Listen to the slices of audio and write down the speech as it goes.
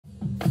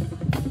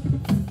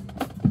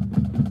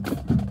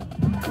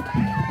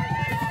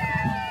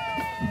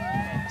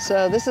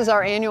So this is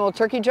our annual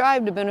turkey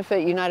drive to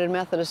benefit United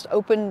Methodist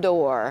Open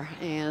Door,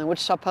 and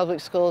Wichita Public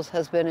Schools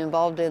has been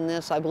involved in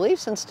this, I believe,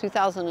 since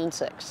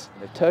 2006.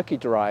 The turkey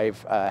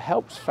drive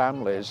helps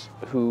families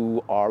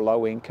who are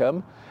low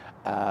income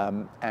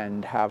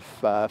and have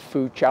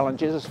food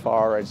challenges as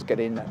far as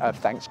getting a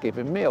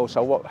Thanksgiving meal.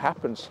 So what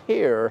happens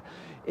here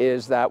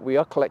is that we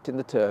are collecting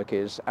the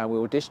turkeys and we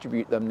will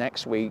distribute them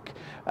next week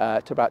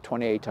to about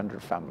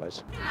 2,800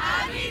 families.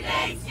 Happy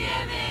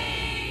Thanksgiving!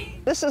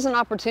 This is an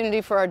opportunity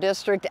for our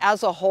district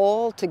as a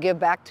whole to give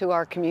back to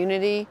our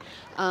community,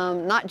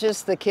 not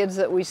just the kids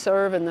that we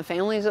serve and the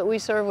families that we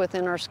serve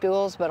within our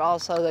schools, but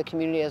also the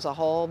community as a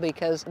whole,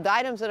 because the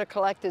items that are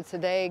collected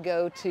today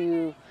go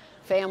to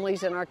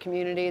families in our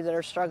community that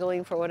are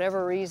struggling for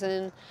whatever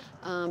reason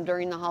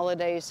during the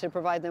holidays, to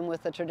provide them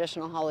with a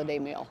traditional holiday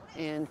meal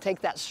and take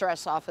that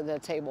stress off of the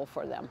table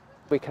for them.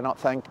 We cannot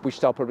thank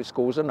Wichita Public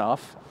Schools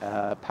enough.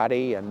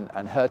 Patty and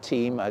her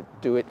team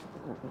do it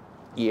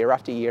year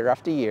after year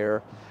after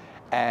year,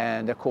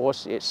 and of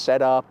course it's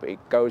set up, it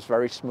goes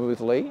very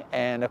smoothly,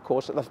 and of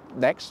course the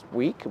next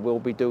week we'll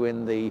be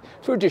doing the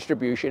food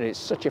distribution. It's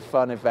such a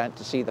fun event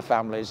to see the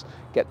families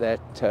get their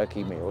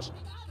turkey meals.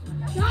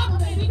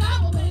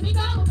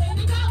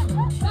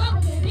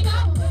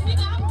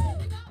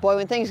 Boy,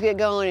 when things get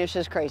going, it's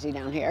just crazy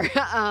down here.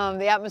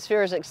 The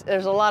atmosphere is,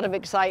 there's a lot of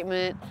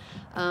excitement,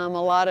 a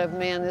lot of,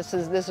 man, this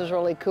is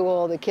really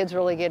cool. The kids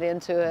really get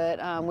into it.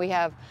 We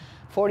have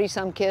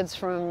 40-some kids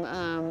from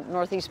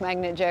Northeast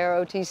Magnet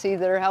JROTC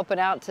that are helping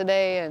out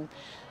today, and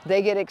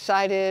they get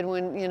excited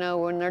when, you know,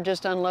 when they're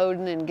just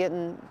unloading and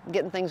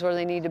getting things where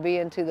they need to be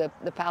into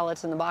the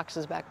pallets and the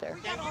boxes back there.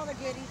 We got all the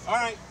goodies. All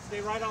right,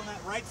 stay right on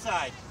that right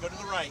side. Go to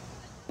the right.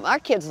 Our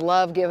kids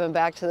love giving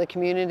back to the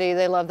community.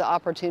 They love the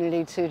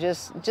opportunity to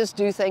just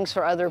do things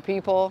for other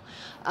people.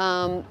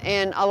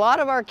 And a lot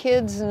of our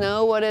kids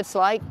know what it's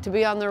like to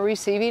be on the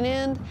receiving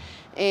end.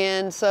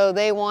 And so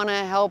they want to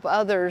help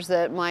others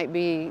that might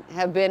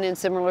have been in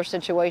similar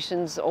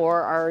situations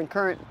or are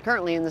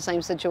currently in the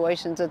same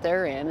situations that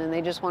they're in, and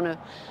they just want to.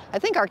 I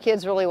think our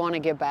kids really want to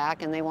give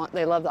back, and they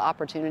love the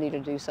opportunity to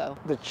do so.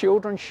 The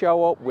children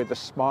show up with a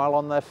smile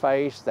on their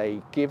face.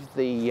 They give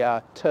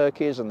the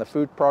turkeys and the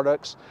food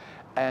products,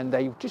 and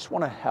they just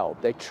want to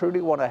help. They truly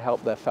want to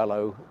help their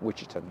fellow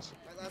Wichitans.